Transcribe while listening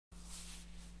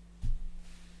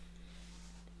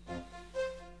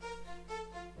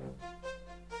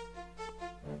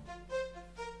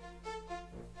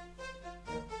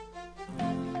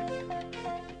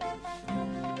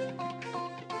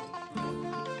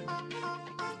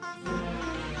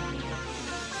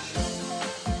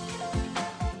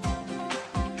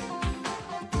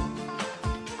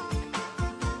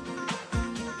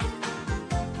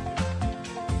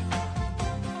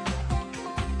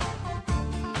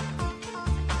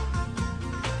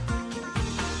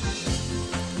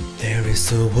There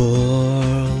is a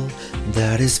world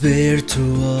that is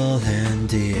virtual and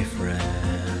different.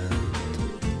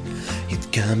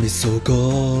 It can be so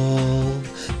cold,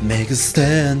 make a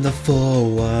stand up for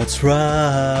what's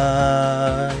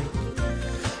right.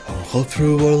 All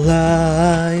through our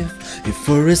life, if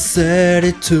we reset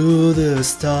it to the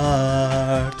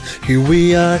start. Here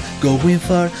we are, going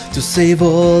far to save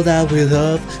all that we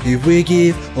love. If we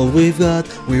give all we've got,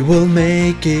 we will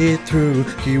make it through.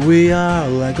 Here we are,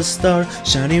 like a star,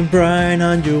 shining bright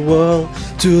on your world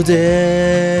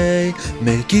today.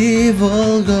 Make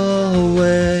evil go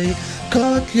away.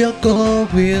 Code Lyoko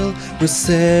will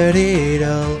reset it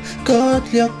all. Code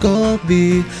Lyoko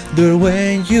be there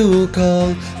when you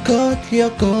call. Code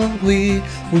Lyoko we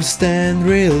will stand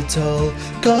real tall.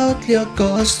 Code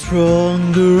Lyoko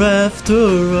stronger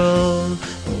after all.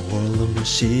 A world of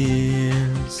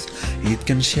machines, it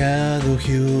can shadow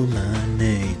human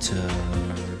nature.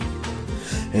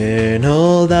 And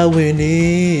all that we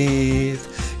need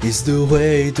is the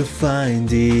way to find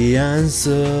the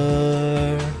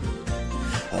answer.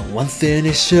 One thing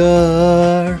is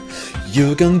sure,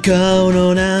 you can count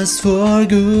on us for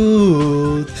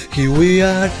good. Here we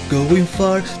are, going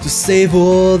far to save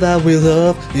all that we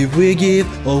love. If we give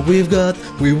all we've got,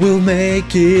 we will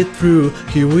make it through.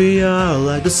 Here we are,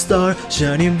 like a star,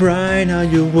 shining bright on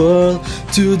your world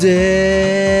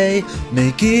today.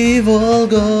 Make evil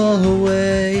go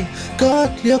away.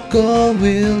 Code Lyoko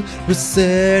will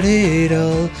reset it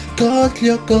all. Code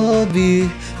Lyoko be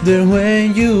there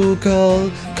when you call.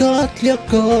 Code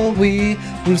Lyoko we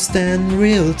will stand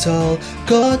real tall.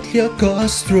 Code Lyoko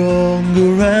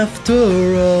stronger after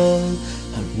all.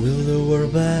 And we'll do our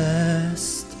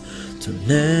best to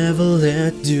never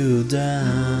let you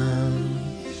down.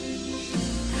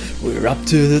 We're up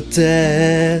to the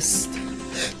test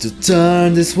to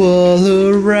turn this world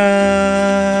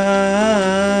around.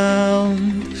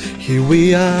 Here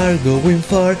we are, going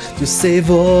far to save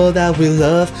all that we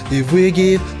love. If we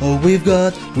give all we've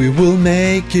got, we will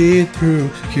make it through.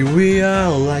 Here we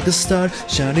are, like a star,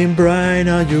 shining bright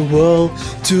on your world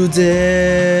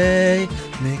today.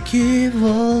 Make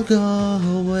evil go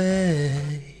away.